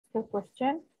the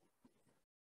question.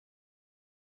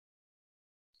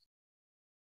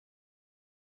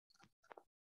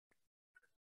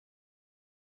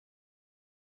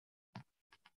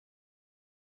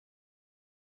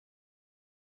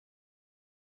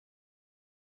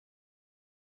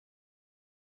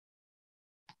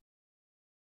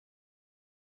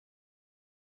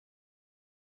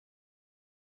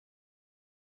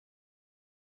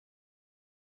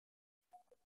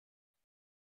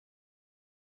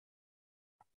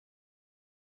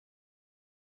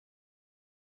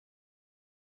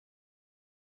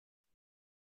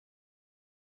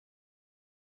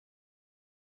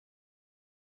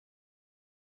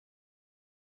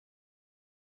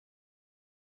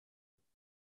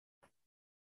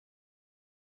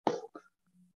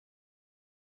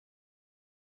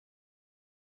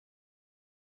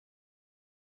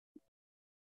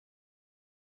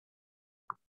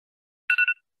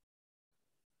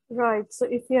 Right, so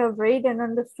if you have read and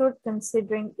understood,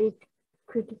 considering a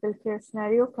critical care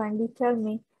scenario, kindly tell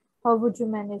me, how would you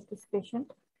manage this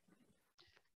patient?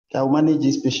 I will manage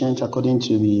this patient according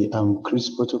to the CRIS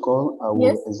protocol. I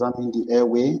will examine the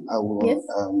airway. I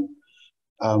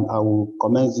will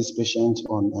commence this patient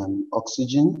on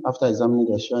oxygen. After examining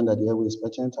the assurance that the airway is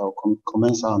patent, I will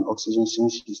commence on oxygen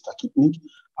since she's tachypnic.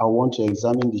 I want to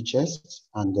examine the chest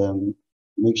and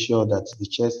make sure that the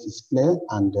chest is clear,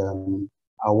 and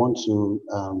I want to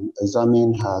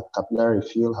examine her capillary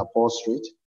fill, her pulse rate.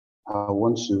 I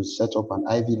want to set up an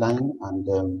IV line,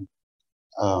 and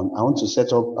I want to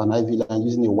set up an IV line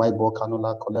using a white bore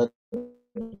cannula, collect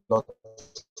blood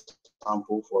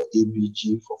sample for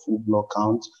ABG for full blood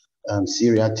count,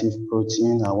 C-reactive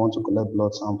protein. I want to collect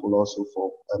blood sample also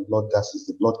for blood gases,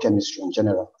 the blood chemistry in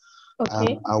general.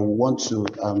 Okay. I want to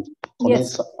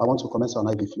commence. I want to commence on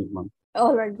IV fluid, ma'am.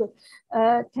 All right, good.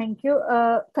 Thank you.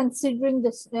 Considering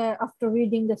this, after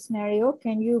reading the scenario,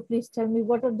 can you please tell me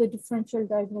what are the differential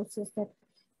diagnoses that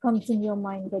comes in your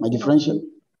mind? My differential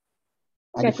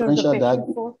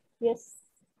diagnosis. Yes.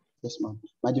 Yes, ma'am.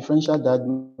 My differential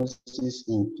diagnosis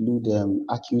include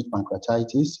acute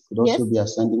pancreatitis. It could also be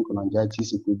ascending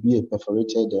cholangitis. It could be a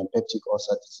perforated peptic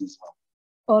ulcer disease, ma'am.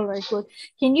 All right, good.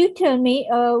 Can you tell me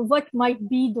what might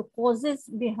be the causes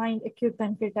behind acute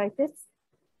pancreatitis?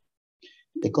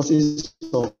 The causes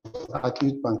of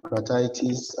acute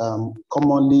pancreatitis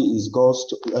commonly is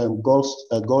gallstone.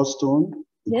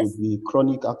 It could be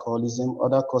chronic alcoholism.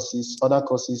 Other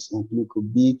causes include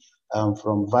could be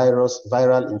from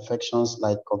viral infections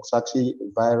like Coxsackie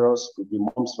virus, could be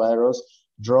mumps virus.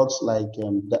 Drugs like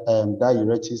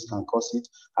diuretics can cause it.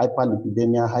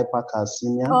 Hyperlipidemia,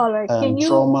 hypercalcemia, all right.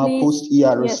 trauma,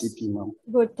 post-EROCP, ma'am.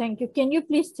 Good, thank you. Can you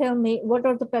please tell me what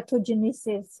are the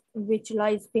pathogenesis which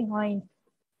lies behind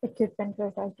acute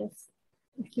pancreatitis?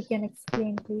 If you can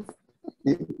explain, please.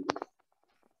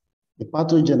 The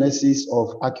pathogenesis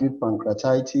of acute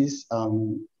pancreatitis,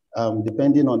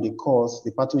 depending on the cause,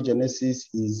 the pathogenesis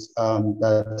is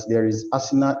that there is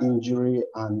acinar injury,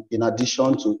 and in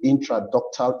addition to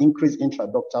increased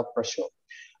intraductal pressure.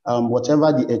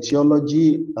 Whatever the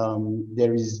etiology,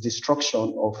 there is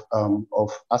destruction of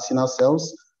acinar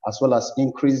cells as well as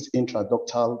increased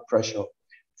intraductal pressure.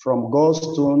 From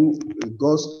gallstone,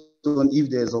 if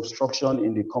there is obstruction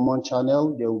in the common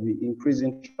channel, there will be increased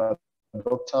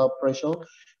intraductal pressure.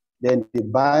 Then the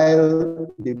bile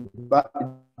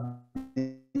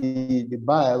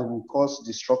will cause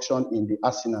destruction in the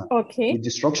acinar. Okay. With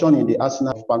destruction in the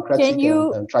acinar of pancreatic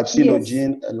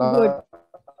trypsinogen,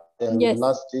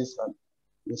 elastase.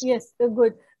 Yes,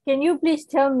 good. Can you please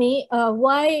tell me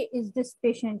why is this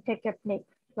patient tachypnic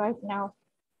right now?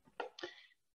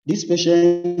 This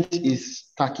patient is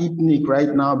tachypnic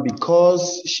right now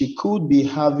because she could be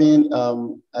having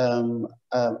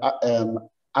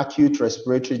acute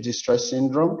respiratory distress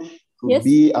syndrome. Could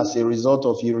be as a result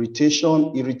of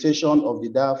irritation of the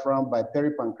diaphragm by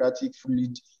peripancreatic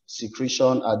fluid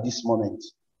secretion at this moment.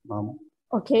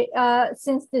 Okay,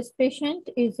 since this patient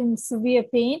is in severe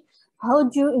pain, how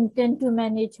do you intend to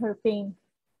manage her pain?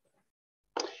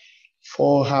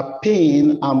 For her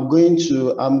pain, I'm going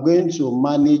to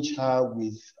manage her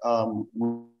with I'm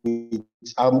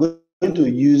going to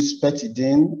use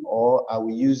Petidine, or I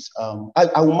will use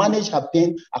I will manage her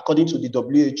pain according to the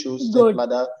WHO step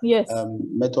ladder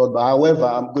method. But however,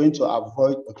 I'm going to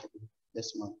avoid. Okay,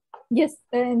 yes, ma'am. Yes,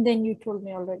 and then you told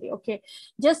me already. Okay,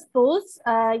 just suppose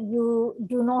you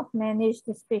do not manage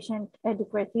this patient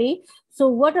adequately. So,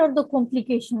 what are the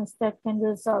complications that can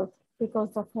result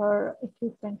because of her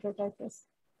acute pancreatitis?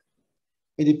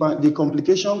 The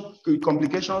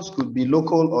complications could be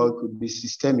local or it could be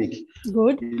systemic.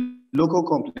 Good. The local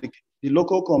complications The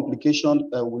local complication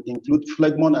will include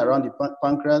phlegmon around the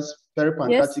pancreas,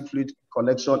 peripancreatic fluid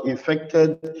collection,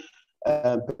 infected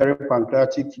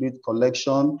peripancreatic fluid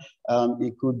collection.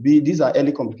 It could be, these are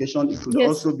early complications. It could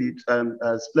also be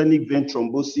splenic vein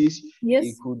thrombosis.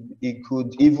 It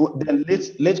could even, then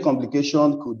late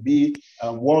complication could be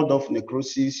walled-off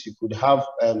necrosis. You could have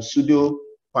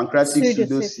pancreatic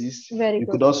pseudocyst. You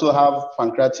could also have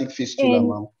pancreatic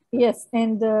fistula. Yes,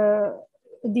 and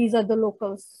these are the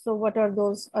locals. So what are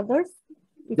those others?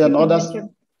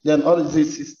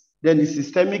 Then the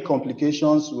systemic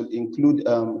complications will include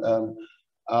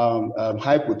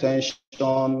hypotension.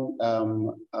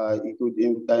 It could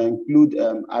include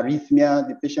arrhythmia.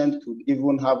 The patient could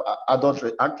even have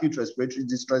acute respiratory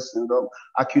distress syndrome,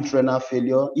 acute renal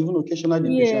failure. Even occasionally,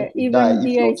 the patient could die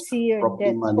if not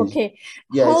properly managed. Okay.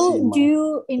 How do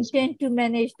you intend to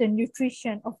manage the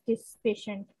nutrition of this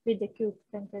patient with acute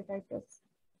pancreatitis?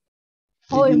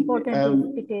 How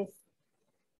important it is?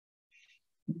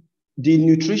 The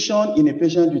nutrition in a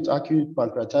patient with acute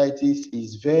pancreatitis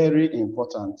is very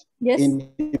important. Yes. In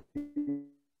the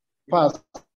past,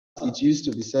 it used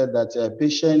to be said that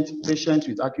patients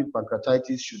with acute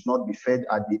pancreatitis should not be fed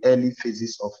at the early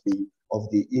phases of the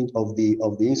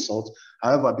insult.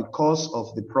 However, because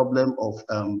of the problem of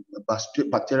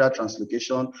bacterial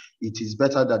translocation, it is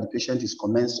better that the patient is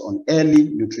commenced on early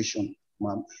nutrition.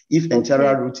 If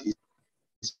enteral route is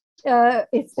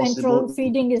if enteral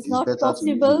feeding is not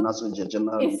possible,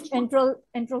 if enteral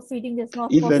feeding is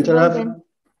not possible, then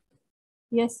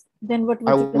yes, then what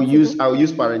would I will use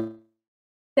parenteral.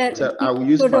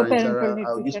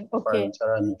 nutrition. Okay.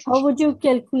 How would you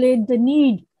calculate the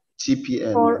need?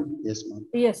 TPN. For, yes, ma'am.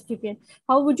 Yes, TPN.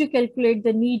 How would you calculate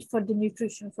the need for the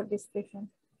nutrition for this patient?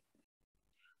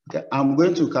 Okay, I'm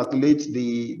going to calculate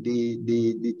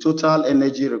the total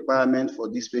energy requirement for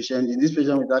this patient. In this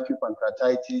patient with acute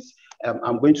pancreatitis,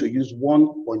 I'm going to use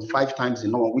 1.5 times the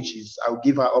normal, which is, I'll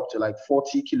give her up to like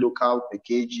 40 kilocal per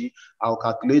kg. I'll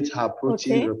calculate her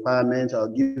protein requirement. I'll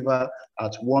give her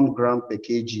at 1 gram per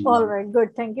kg. All right,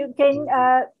 good, thank you. Can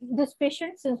this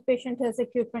patient, since patient has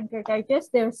acute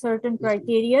pancreatitis, there are certain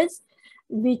criteria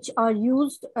which are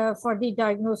used for the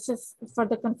diagnosis, for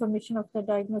the confirmation of the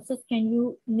diagnosis. Can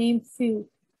you name few?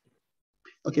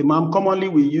 Okay, ma'am, commonly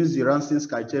we use the Ranson's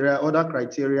criteria. Other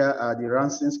criteria are the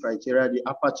Ranson's criteria, the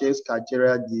Apache's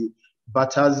criteria, the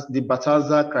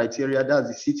Bataza criteria, that's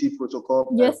the CT protocol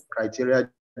criteria.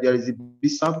 There is the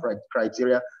BISAP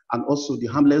criteria, and also the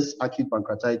Hamlet's acute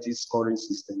pancreatitis scoring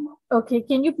system. Okay,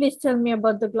 can you please tell me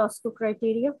about the Glasgow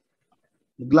criteria?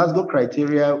 The Glasgow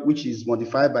criteria, which is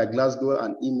modified by Glasgow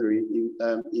and Emery,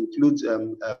 includes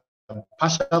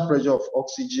partial pressure of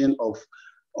oxygen of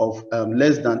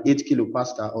less than 8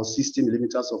 kilopascal or 60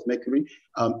 millimeters of mercury,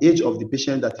 age of the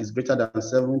patient that is greater than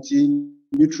 70,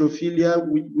 neutrophilia,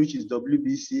 which is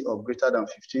WBC of greater than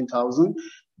 15,000,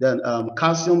 then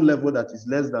calcium level that is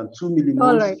less than 2 millimoles.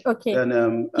 All right, okay.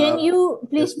 Then, can you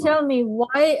please tell me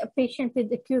why a patient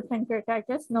with acute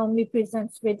pancreatitis normally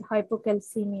presents with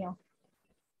hypocalcemia?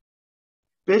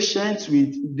 Patients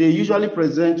they usually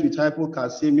present with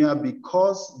hypocalcemia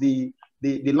because the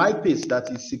lipase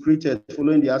that is secreted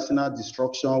following the acinar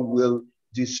destruction will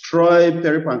destroy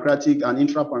peripancreatic and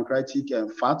intrapancreatic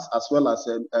fats as well as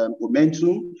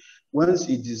omentum. Once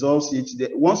it dissolves it,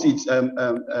 once it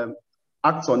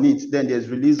acts on it, then there's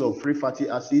release of free fatty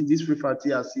acid. This free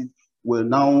fatty acid will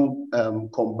now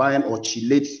combine or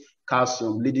chelate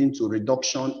calcium, leading to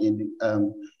reduction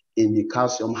in the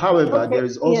calcium. However, there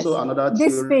is also another theory.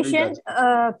 This patient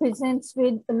presents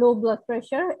with low blood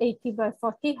pressure,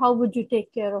 80/40. How would you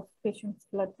take care of patient's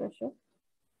blood pressure?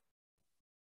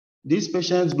 This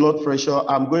patient's blood pressure,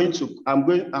 I'm going to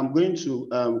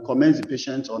commence the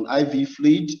patient on IV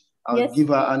fluid. I'll give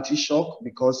her anti-shock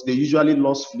because they usually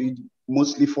lose fluid,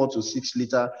 mostly 4 to 6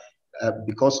 liters,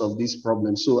 because of this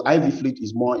problem. So IV fluid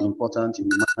is more important in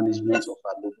the management of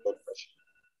our low blood pressure.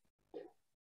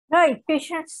 Right,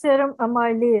 patient serum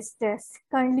amylase test.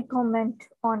 Kindly comment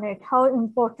on it. How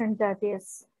important that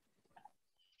is.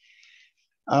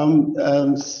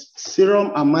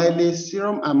 Serum amylase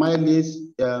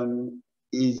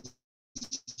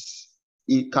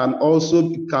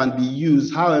can be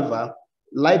used. However,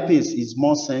 lipase is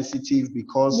more sensitive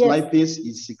because lipase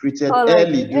is secreted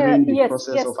early during the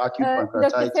process of acute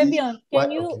pancreatitis. Dr. Fabian,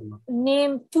 can you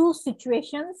name 2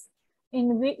 situations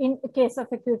in case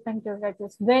of acute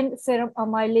pancreatitis when serum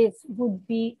amylase would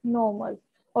be normal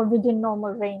or within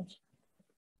normal range?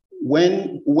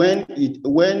 When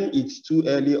it's too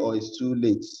early or it's too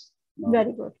late.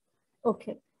 Very good.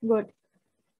 Okay, good.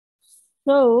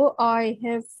 So I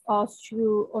have asked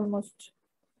you almost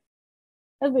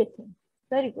everything.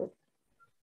 Very good.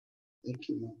 Thank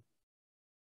you, ma'am.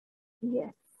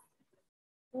 Yes.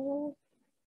 Oh,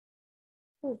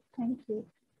 good, thank you.